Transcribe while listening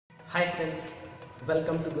Hi friends,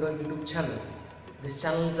 welcome to Gurav YouTube channel. This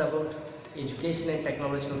channel is about education and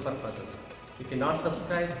technological purposes. If you not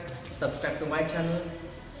subscribe to my channel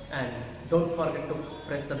and don't forget to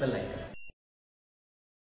press the bell icon.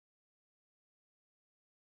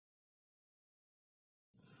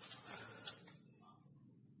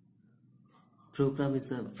 Program is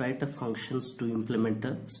a write of functions to implement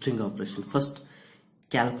a string operation. First,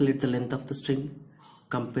 calculate the length of the string,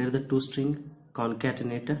 compare the two strings,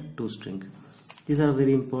 concatenate two strings. These are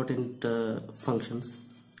very important functions.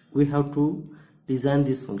 We have to design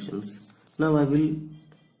these functions. Now I will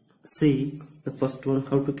say the first one,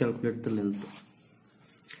 how to calculate the length.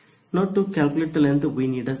 Now to calculate the length we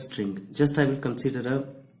need a string. Just I will consider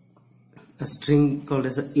a string called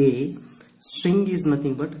as a. String is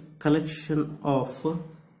nothing but collection of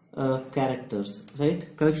characters,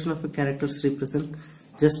 right? Collection of characters represent,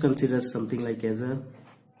 just consider something like as a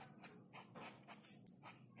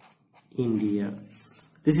India.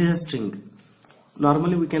 This is a string.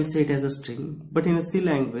 Normally we can say it as a string, but in a C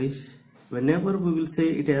language, whenever we will say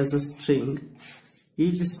it as a string,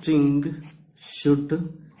 each string should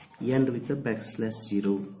end with a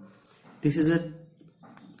 \0. This is a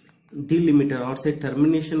delimiter or say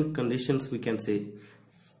termination conditions. We can say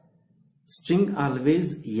string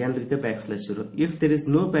always end with a \0. If there is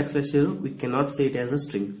no \0, we cannot say it as a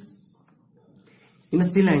string. In a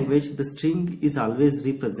C language, the string is always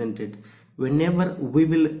represented. Whenever we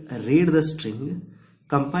will read the string,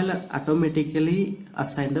 compiler automatically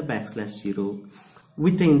assign the \0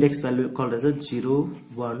 with the index value called as a 0,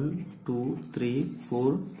 1, 2, 3,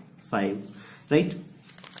 4, 5, right?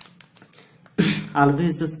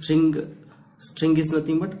 Always the string is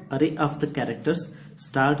nothing but array of the characters,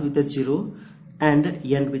 start with a 0 and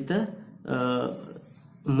end with a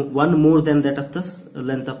one more than that of the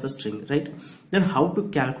length of the string, right? Then how to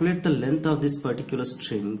calculate the length of this particular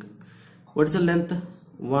string? What is the length?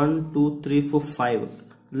 1, 2, 3, 4, 5.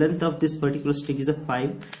 Length of this particular string is a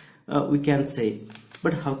 5, we can say.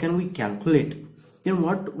 But how can we calculate? Then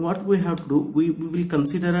what we have to do, we will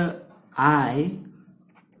consider a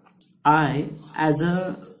I as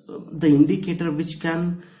the indicator which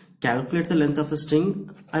can calculate the length of the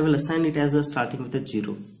string. I will assign it as a starting with a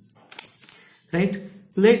 0, right?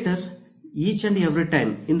 Later, each and every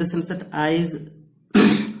time, in the sense that I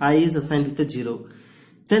is assigned with a 0,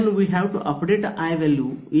 then we have to update the I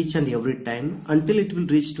value each and every time until it will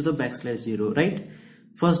reach to the \0, right?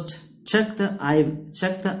 First, check the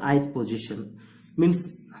ith position,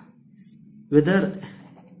 means whether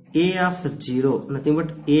a of 0, nothing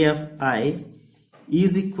but a of I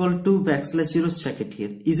is equal to \0. Check it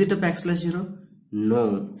here. Is it a \0?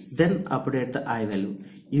 No. Then update the I value.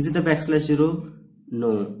 Is it a \0?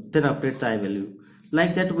 No. Then update the I value.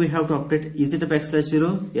 Like that we have to update. Is it a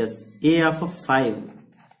 \0? Yes. A of 5.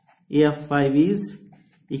 A of 5 is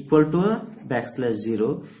equal to a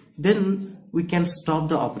 \0. Then we can stop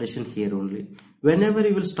the operation here only. Whenever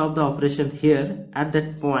you will stop the operation here, at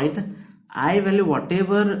that point, I value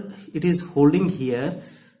whatever it is holding here,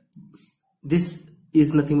 this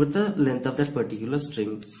is nothing but the length of that particular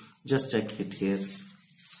string. Just check it here.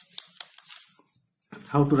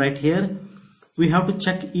 How to write here? We have to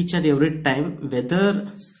check each and every time whether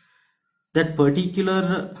that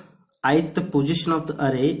particular ith position of the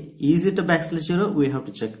array, is it a \0? We have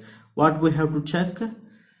to check. What we have to check?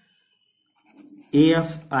 A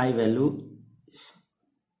of I value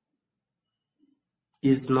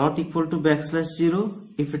is not equal to \0.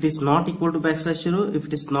 If it is not equal to \0, if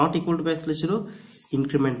it is not equal to \0,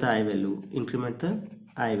 increment the I value. Increment the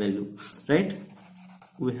I value, right?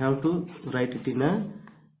 We have to write it in a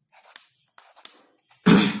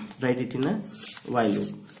while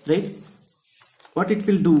loop, right? What it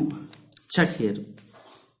will do? Check here.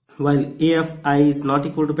 While a of I is not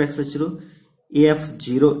equal to \0, a of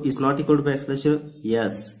 0 is not equal to \0.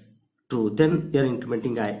 Yes, true. Then you are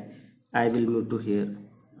incrementing I. I will move to here.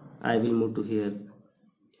 I will move to here.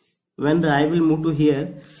 When the I will move to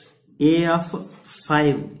here, a of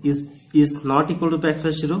 5 is not equal to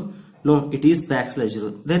 \0. No, it is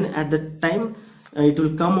 \0. Then at that time it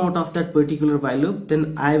will come out of that particular while loop.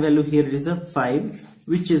 Then I value here is a 5,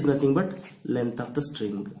 which is nothing but length of the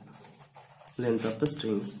string. Length of the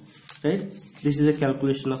string, right? This is a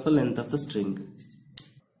calculation of the length of the string.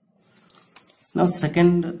 Now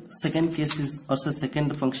second case is, or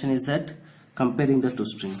second function is that comparing the two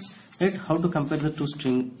strings, right? How to compare the two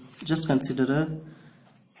strings? Just consider a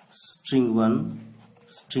string 1,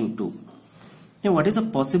 string 2. Now what is the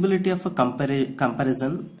possibility of a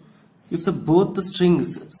comparison? If both the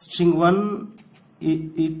strings, string 1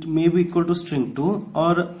 it may be equal to string 2,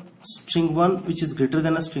 or string 1 which is greater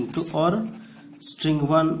than a string 2, or string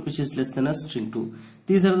 1 which is less than a string 2.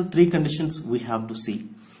 These are the three conditions we have to see,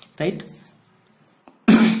 right?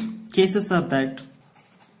 Cases are that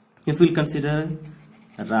if we'll consider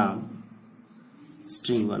Ram,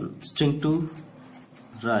 string 1, string 2,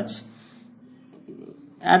 Raj,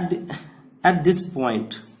 at this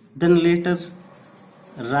point, then later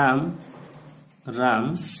Ram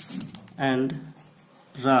and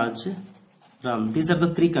Raj, Ram. These are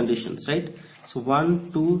the three conditions, right? So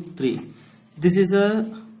 1, 2, 3. This is a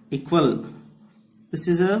equal. This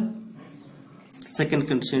is a second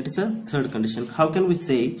condition. It is a third condition. How can we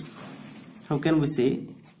say?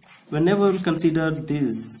 Whenever we consider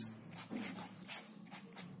this,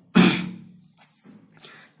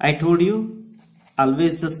 I told you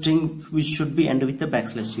always the string which should be end with a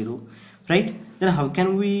 \0, right? Then how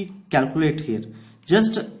can we calculate here?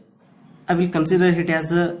 Just I will consider it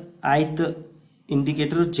as a ith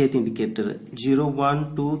indicator, jth indicator, 0,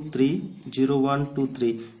 1, 2, 3, 0, 1, 2,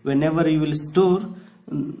 3. Whenever you will store,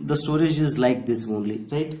 the storage is like this only,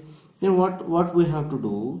 right? Then what we have to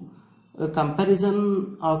do? A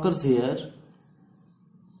comparison occurs here.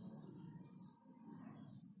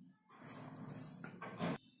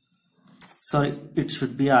 Sorry, it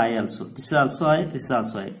should be I also. This is also I, this is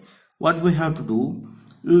also I. What we have to do?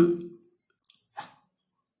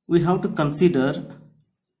 We have to consider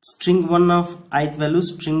string 1 of ith value,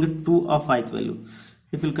 string 2 of ith value.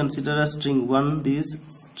 If we consider a string 1 this,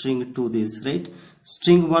 string 2 this, right?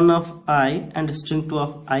 String 1 of I and string 2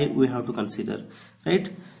 of I we have to consider,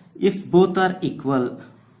 right? If both are equal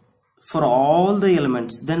for all the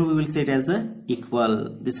elements, then we will say it as a equal.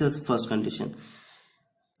 This is first condition.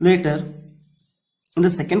 Later, in the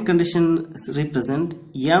second condition, represent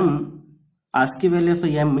m, ASCII value of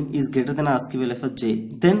m is greater than ASCII value of j.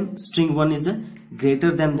 Then string 1 is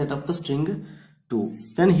greater than that of the string 2.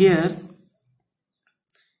 Then here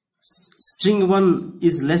string 1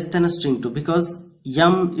 is less than a string 2 because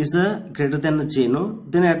m is greater than j, no?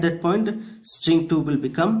 Then at that point string 2 will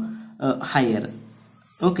become higher.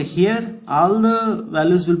 Okay, here all the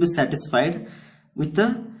values will be satisfied with the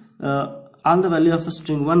all the value of a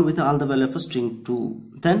string 1 with all the value of a string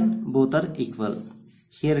 2. Then both are equal.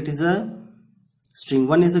 Here it is a string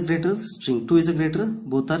 1 is a greater, string 2 is a greater,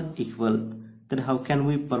 both are equal. Then how can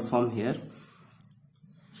we perform here?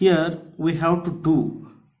 Here we have to do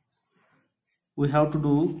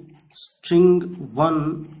string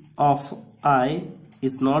 1 of I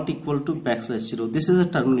is not equal to \0. This is a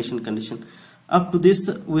termination condition. Up to this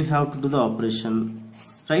we have to do the operation,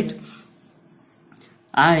 right?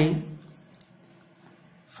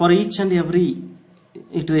 For each and every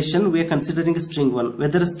iteration we are considering a string 1.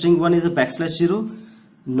 Whether a string 1 is a \0,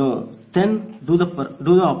 no. Then do the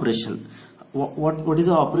operation. What is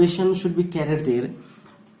the operation should be carried there?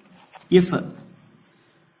 If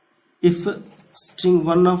string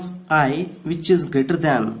 1 of I which is greater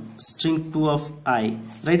than string 2 of I,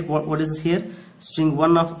 right? What is here? String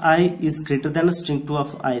 1 of I is greater than string 2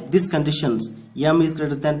 of I. These conditions, m is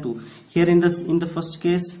greater than 2. Here in the first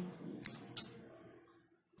case,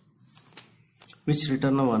 which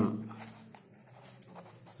return 1.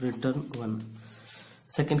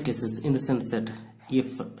 Second case is in the sense that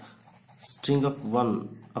if string of 1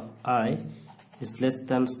 of I is less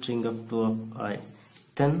than string of 2 of I,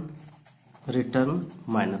 then return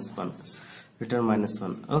 -1.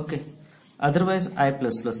 Okay. Otherwise I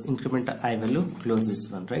plus increment I value, close this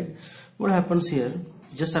one, right? What happens here?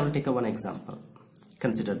 Just I will take one example.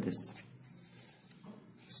 Consider this.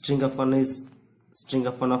 String of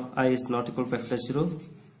 1 of I is not equal to \0.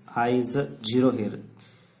 I is 0 here.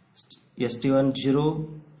 st1 0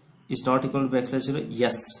 is not equal to \0.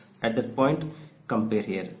 Yes. At that point, compare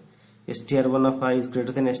here. str1 of I is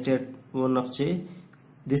greater than str1 of j.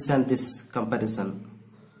 This and this comparison.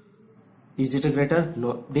 Is it a greater?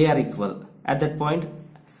 No. They are equal. At that point,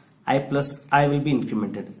 I plus I will be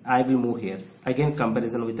incremented. I will move here. Again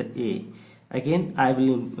comparison with a. Again I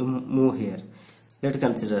will move here. Let's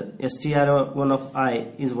consider str1 of I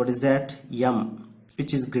is what is that? M,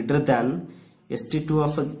 which is greater than st2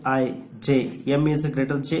 of I, j. M is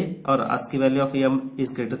greater j, or ASCII value of m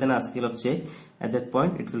is greater than ASCII of j. At that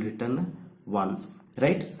point it will return 1,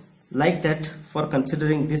 right? Like that, for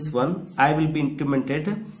considering this one, I will be incremented,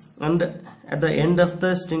 and at the end of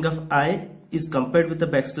the string of I is compared with the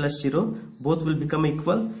 \0, both will become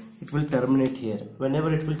equal. It will terminate here.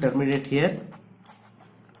 Whenever it will terminate here,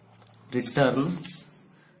 return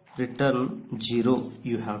 0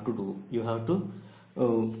 you have to do. You have to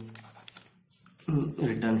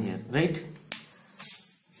return here, right?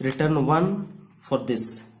 Return 1 for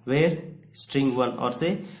this, where string 1, or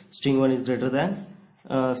say string 1 is greater than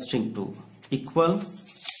string 2, equal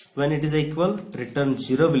When it is equal, return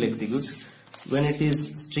 0 will execute. When it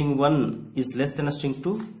is string 1 is less than a string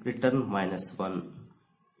 2, return -1.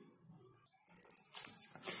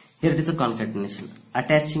 Here it is a concatenation,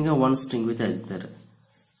 attaching a one string with another.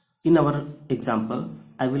 In our example,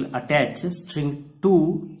 I will attach string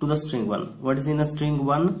 2 to the string 1. What is in a string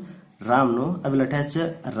 1? Ram, no? I will attach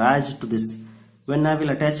a Raj to this. When I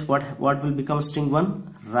will attach, what will become string 1?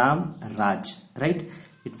 Ram, Raj, right?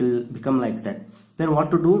 It will become like that. Then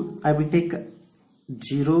what to do? I will take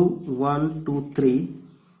 0, 1, 2, 3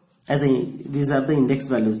 as these are the index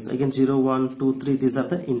values. Again 0, 1, 2, 3, these are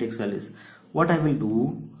the index values. What I will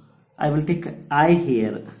do, I will take I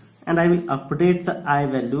here and I will update the I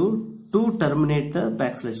value to terminate the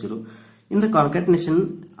 \0. In the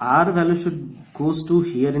concatenation, R value should goes to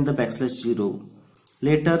here in the \0.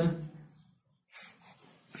 Later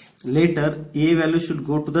A value should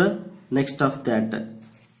go to the next of that.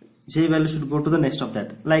 J value should go to the next of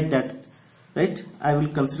that, like that, right? I will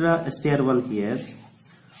consider str1 here.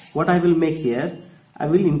 What I will make here, I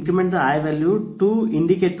will increment the I value to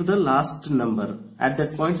indicate to the last number. At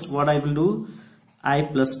that point, what I will do, I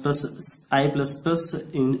plus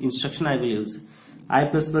instruction I will use. I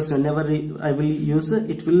plus whenever I will use,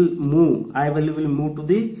 it will move. I value will move to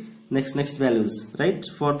the next values, right?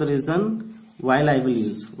 For the reason while I will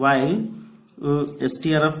use, while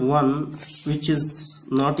str of 1 which is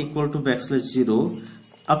not equal to \0,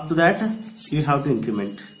 up to that you have to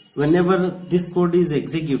increment. Whenever this code is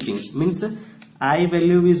executing, means I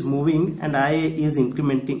value is moving and I is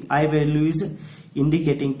incrementing, I value is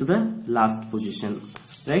indicating to the last position,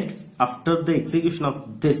 right? After the execution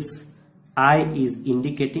of this, I is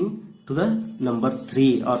indicating to the number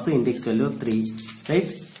 3 or say index value of 3, right?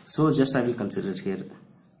 So just I will consider here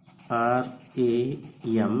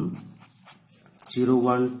RAM 0,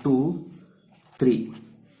 1, 2, 3,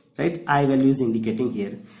 right? I value is indicating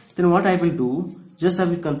here. Then what I will do, just I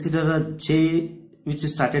will consider a J which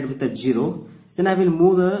is started with a 0. Then I will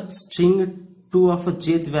move the string 2 of a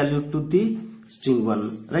jth value to the string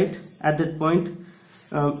 1, right? At that point,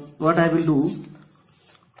 what I will do,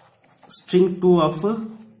 string 2 of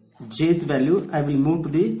jth value I will move to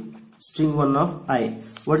the string 1 of I.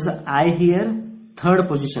 What is the I here? Third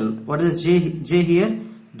position. What is the J here?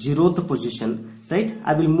 0th position, right?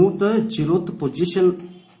 I will move the 0th position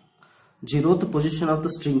of the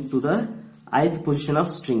string to the ith position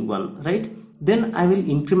of string 1, right? Then I will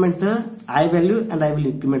increment the I value and I will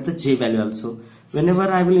increment the J value also. Whenever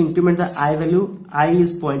I will increment the I value, I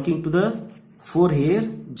is pointing to the 4 here,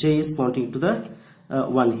 J is pointing to the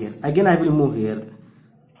 1 here. Again I will move here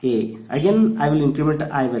A. Again I will increment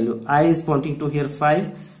the I value. I is pointing to here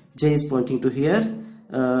 5, J is pointing to here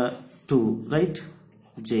 2, right?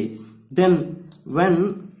 J. Then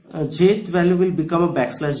when jth value will become a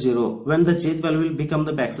 \0, when the jth value will become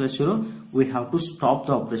the \0, we have to stop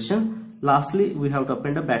the operation. Lastly, we have to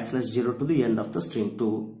append a \0 to the end of the string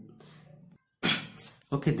 2.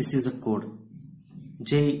 Okay, this is a code.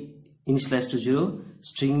 J initialized to 0,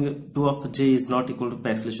 string 2 of J is not equal to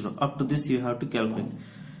 \0. Up to this you have to calculate.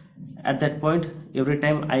 At that point, every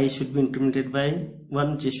time I should be incremented by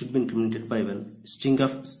 1, J should be incremented by 1. String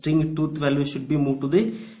 2th value should be moved to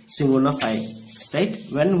the string 1 of I, right?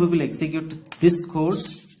 When we will execute this code,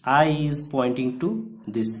 I is pointing to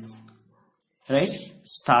this, right?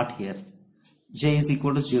 Start here. J is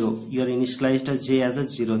equal to 0. You are initialized as J as a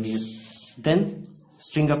 0 here. Then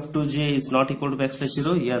string of 2J is not equal to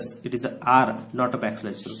 \0. Yes, it is a R, not a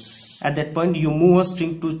 \0. At that point, you move a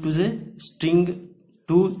string 2 to the string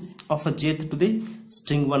 2 of a jth to the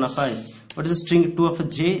string 1 of I. What is the string 2 of a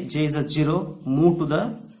J? J is a 0. Move to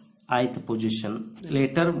the ith position.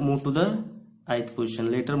 Later move to the ith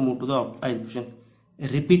position. Later move to the ith position.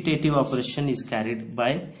 Repetitive operation is carried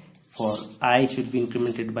by for I should be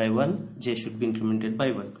incremented by 1, J should be incremented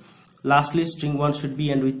by 1. Lastly, string 1 should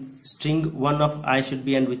be end with string 1 of I should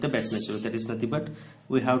be end with the \0. That is nothing but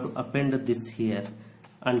we have to append this here.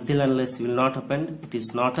 Until unless you will not append, it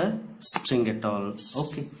is not a string at all.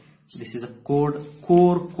 Okay, this is a core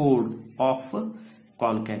code of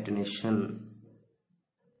concatenation.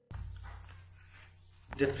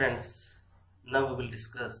 Dear friends, now we will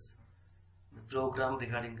discuss the program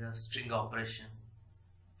regarding a string operation.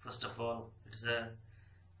 First of all, it is a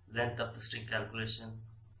length of the string calculation,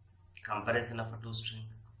 comparison of a two string,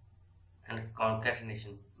 and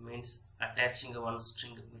concatenation means attaching one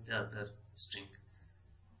string with the other string.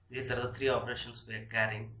 These are the three operations we are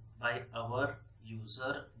carrying by our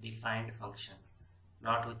user defined function,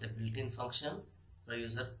 not with the built-in function,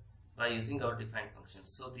 by using our defined function.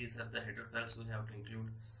 So these are the header files we have to include: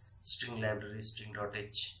 string library,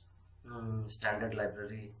 string.h, standard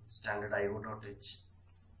library, standard io.h,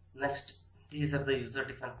 Next, these are the user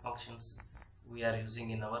defined functions we are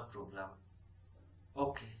using in our program.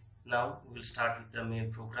 Okay, now we will start with the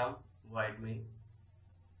main program, void main.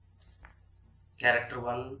 Character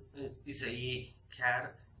 1 is a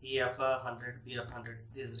char, A of 100, B of 100.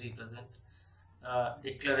 This represent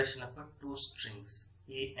declaration of two strings,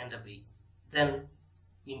 A and B. Then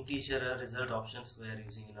integer result options we are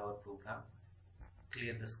using in our program.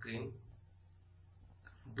 Clear the screen.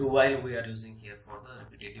 Do while we are using here for the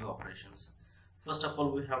repetitive operations. First of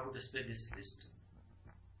all, we have to display this list.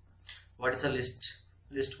 What is a list?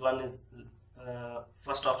 List 1 is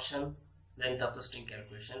first option, length of the string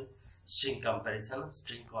calculation, string comparison,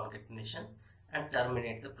 string concatenation, and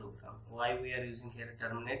terminate the program. Why we are using here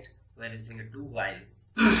terminate? We are using a do while.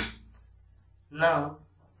 Now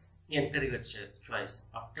enter your choice.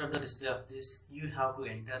 After the display of this, you have to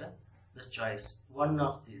enter the choice, one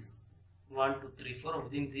of these. 1, 2, 3, 4.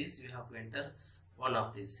 Within this, you have to enter one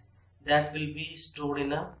of these. That will be stored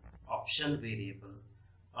in a option variable.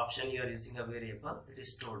 Option, you are using a variable, it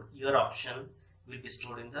is stored. Your option will be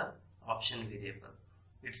stored in the option variable.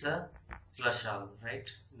 It's a flush all, right?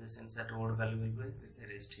 In the sense that old value will be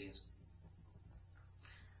erased here.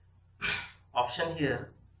 Option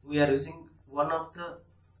here, we are using one of the,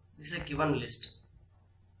 this is a given list.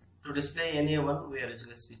 To display any one, we are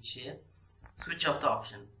using a switch here. Switch of the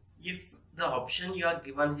option. If the option you are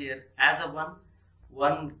given here as a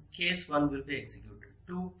one case 1 will be executed,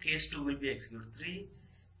 2 case 2 will be executed, 3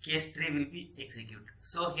 case 3 will be executed.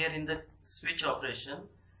 So here in the switch operation,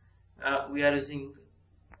 we are using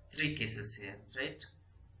 3 cases here, right?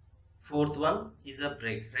 Fourth one is a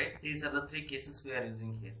break, right? These are the 3 cases we are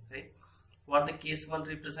using here, right? What the case 1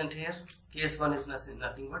 represent here? Case 1 is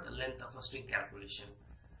nothing but length of a string calculation.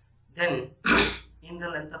 Then in the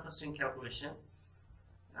length of a string calculation,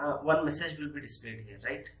 one message will be displayed here,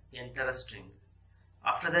 right? Enter a string.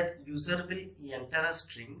 After that, user will enter a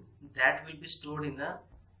string that will be stored in a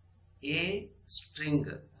string,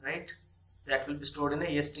 right? That will be stored in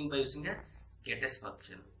a string by using a getS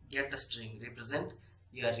function. Get a string represent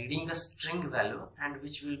you are reading the string value and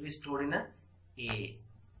which will be stored in a.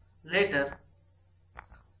 Later,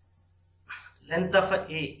 length of a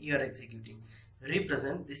you are executing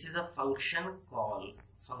represent, this is a function call.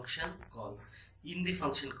 In the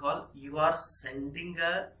function call, you are sending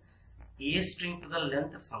a string to the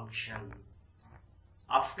length function.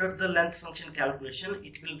 After the length function calculation,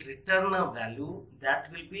 it will return a value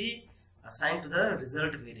that will be assigned to the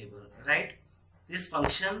result variable, right? This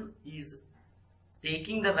function is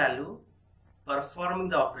taking the value, performing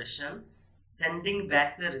the operation, sending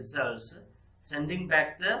back the results, sending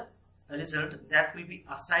back the result that will be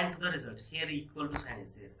assigned to the result. Here equal to sign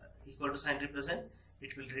is there. Equal to sign represent,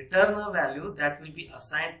 it will return a value that will be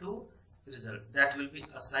assigned to result.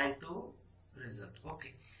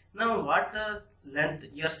 Okay. Now what the length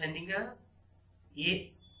you are sending a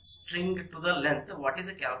string to the length. What is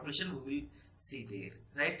the calculation we will see there,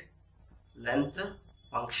 right? Length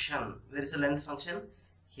function. Where is the length function?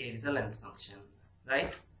 Here is a length function,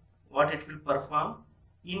 right? What it will perform?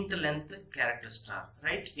 Int length character star,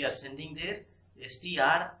 right? You are sending there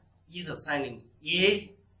str is assigning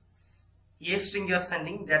a string you are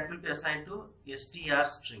sending that will be assigned to str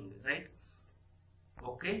string, right?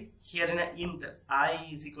 Okay, here in a int I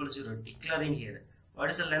is equal to 0, declaring here what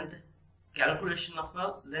is the length? Calculation of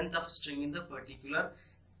a length of string in the particular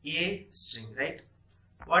a string, right?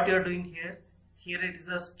 What you are doing here? Here it is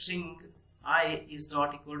a string I is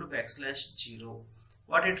not equal to \0.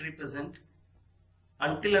 What it represent?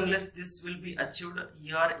 Until unless this will be achieved,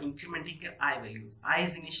 you are incrementing a I value. I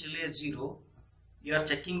is initially a 0. You are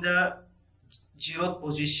checking the 0th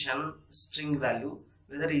position string value.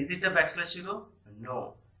 Whether is it a \0?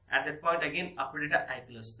 No. At that point again update a I++.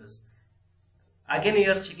 Again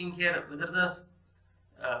you are checking here whether the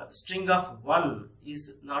string of 1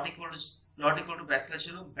 is not equal to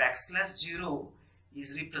 \0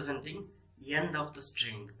 is representing end of the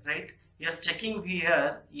string, right? You are checking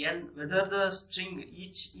here end whether the string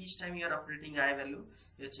each time you are updating I value,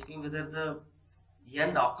 you are checking whether the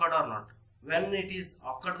end occurred or not. When it is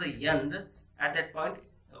occurred the end, at that point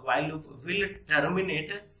while loop will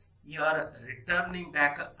terminate, you are returning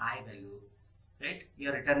back a I value, right? You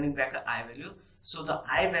are returning back a I value. So the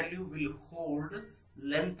I value will hold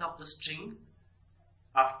length of the string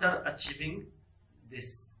after achieving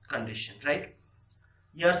this condition, right?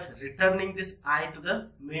 You are returning this I to the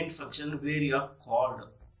main function where you are called.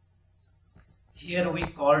 Here we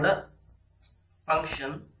called a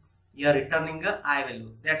function. You are returning a I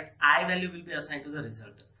value. That I value will be assigned to the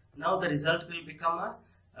result. Now the result will become a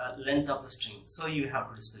length of the string. So you have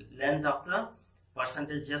to display length of the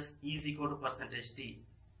percentage s is equal to %t.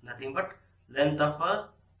 nothing but length of a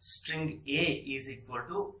string A is equal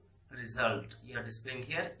to result. You are displaying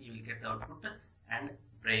here, you will get the output and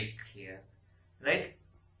break here, right?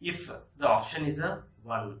 If the option is a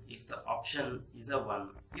 1, if the option is a 1,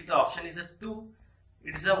 if the option is a 2,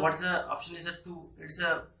 it is a, what is the option is a 2, it's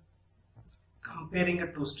a comparing a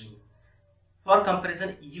 2 string. For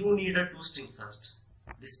comparison, you need a 2 string first,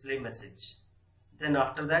 display message. Then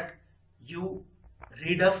after that, you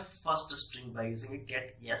read a first string by using a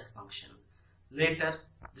get yes function. Later,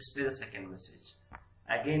 display the second message.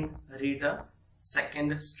 Again, read a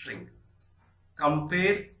second string.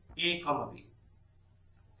 Compare A comma B.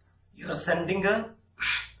 You are sending a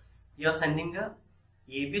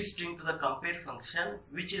AB string to the compare function,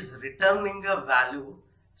 which is returning a value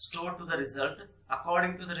stored to the result.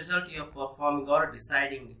 According to the result, you are performing or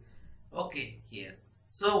deciding. Okay, here.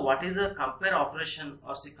 So what is the compare operation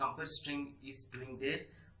or say compare string is doing there?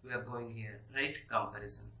 We are going here, right?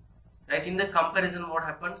 Comparison. Right, in the comparison, what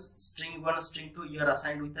happens? String 1, string 2, you are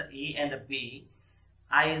assigned with the A and a B.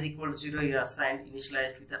 I is equal to 0, you are assigned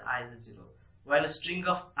initialized with the I is 0. While a string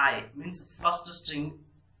of I means first string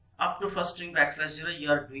up to first string backslash 0, you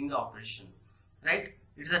are doing the operation, right?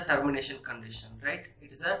 It is a termination condition, right?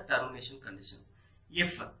 It is a termination condition.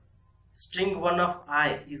 If string 1 of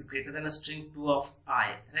I is greater than a string 2 of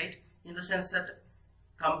I, right? In the sense that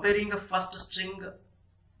comparing a first string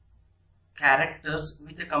characters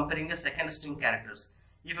with comparing a second string characters.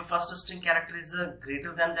 If a first string character is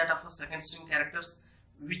greater than that of a second string characters,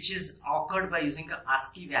 which is occurred by using a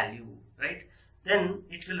ASCII value, right? Then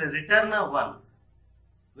it will return a 1.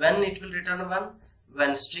 When it will return a 1?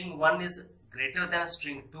 When string 1 is greater than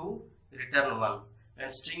string 2, return 1. When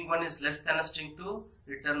string 1 is less than a string 2,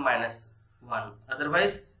 return minus 1.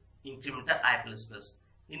 Otherwise, increment a I++.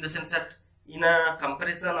 In the sense that in a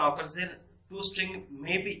comparison occurs there, 2 string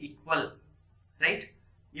may be equal, right?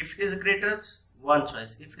 If it is greater, 1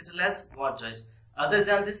 choice. If it is less, 1 choice. Other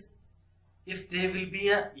than this, if they will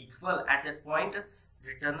be equal at that point,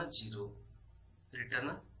 return a 0. Return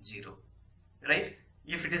a 0, right?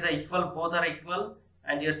 If it is equal, both are equal,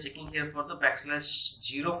 and you are checking here for the backslash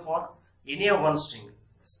 0 for any of one string.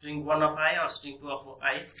 String 1 of I or string 2 of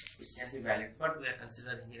I, it can be valid, but we are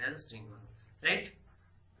considering here as a string 1, right?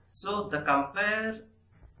 So the compare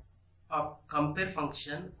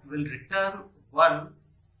function will return 1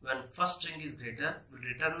 when first string is greater, will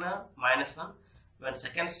return a -1 when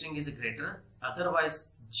second string is greater,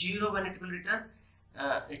 otherwise 0 when it will return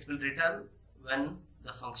when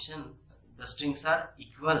the strings are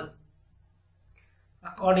equal.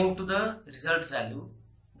 According to the result value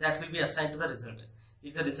that will be assigned to the result.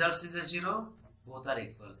 If the result is a 0, both are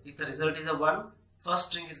equal. If the result is a 1, first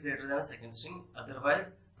string is greater than second string, otherwise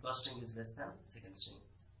first string is less than second string.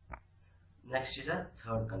 Next is a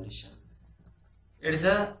third condition. It is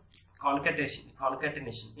a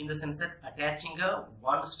concatenation in the sense that attaching a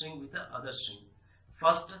one string with the other string.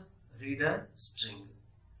 First read a string,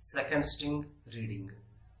 second string reading,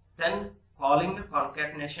 then calling the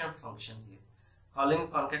concatenation function here. Calling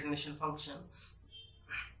concatenation function,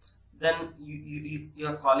 then you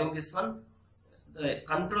are calling this one, the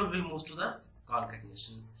control will move to the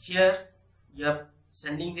concatenation. Here you are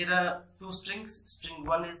sending there 2 strings. String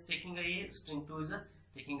 1 is taking a string 2 is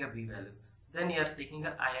taking a B value. Then you are taking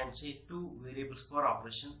a I and J, 2 variables for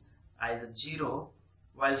operation. I is a 0,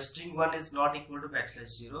 while string 1 is not equal to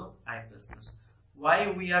 \0 I++.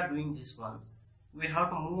 Why we are doing this one? We have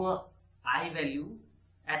to move a I value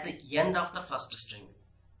at the end of the first string.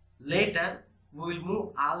 Later we will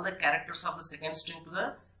move all the characters of the second string to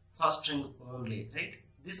the first string only, right?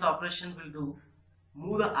 This operation will do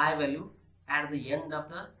move the I value at the end of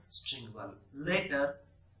the string 1. Later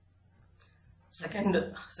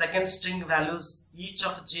second string values, each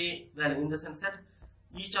of J value, in the sense that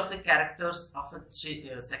each of the characters of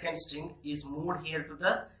a second string is moved here to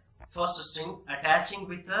the first string, attaching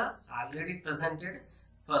with the already presented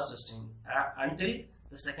first string until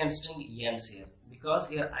the second string ends here, because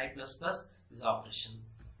here I++ is operation.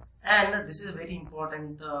 And this is a very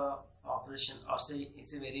important operation, or say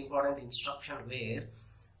it's a very important instruction where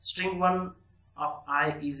string 1 of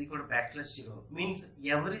I is equal to \0 means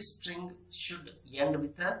every string should end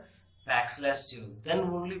with a \0. Then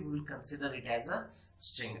only we will consider it as a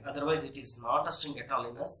string. Otherwise it is not a string at all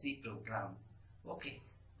in a C program. Okay,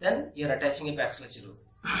 then you are attaching a \0.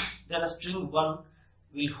 Then a string 1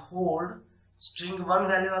 will hold string 1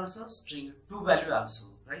 value also, string 2 value also,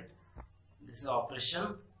 right? This is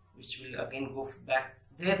operation which will again go back.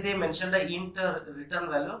 There they mentioned a int return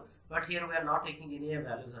value, but here we are not taking any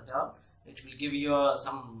values at all. It will give you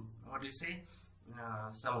some, what do you say,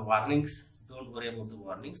 some warnings. Don't worry about the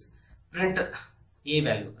warnings. Print a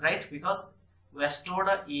value, right? Because we have stored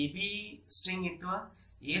a AB string into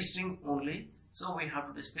a string only, so we have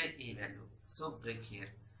to display a value. So break here.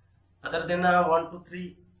 Other than 1, 2,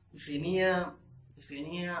 3, if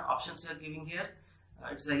any options you are giving here,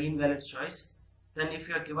 it's an invalid choice. Then if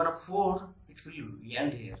you are given a 4, it will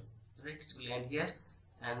end here, right? It will end here,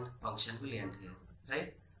 and function will end here,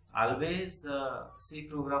 right? Always the C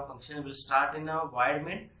program function will start in a void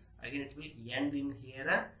main, again it will end in here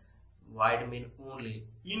a void main only.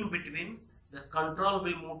 In between, the control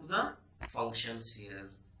will move to the functions here.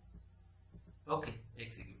 Okay,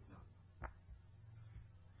 execute now.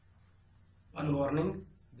 One warning,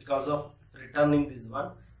 because of returning this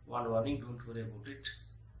one warning, don't worry about it.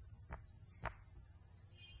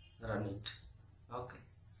 Run it. Okay.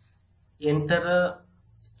 Enter a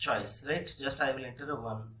choice, right? Just I will enter a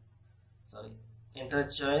 1. Sorry. Enter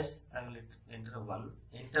a choice. I will enter a 1.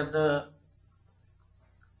 Enter the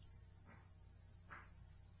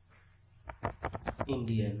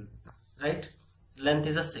Indian, right? Length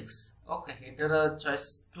is a 6. Okay. Enter a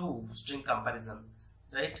choice 2, string comparison,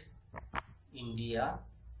 right? India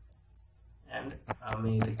and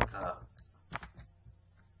America,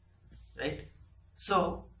 right?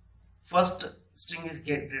 So first string is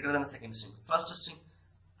greater than the second string. First string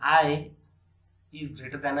I is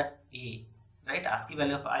greater than a, right? ASCII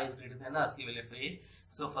value of I is greater than ASCII value of a.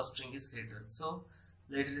 So first string is greater. So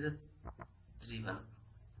later is a 3, 1.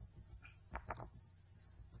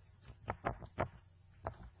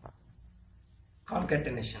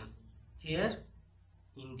 Concatenation. Here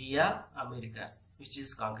India, America, which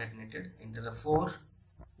is concatenated. Enter a 4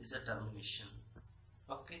 is a termination.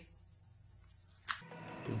 Okay.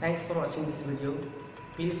 Thanks for watching this video.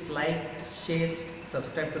 Please like, share,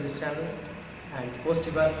 subscribe to this channel, and post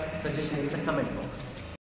your suggestion in the comment box.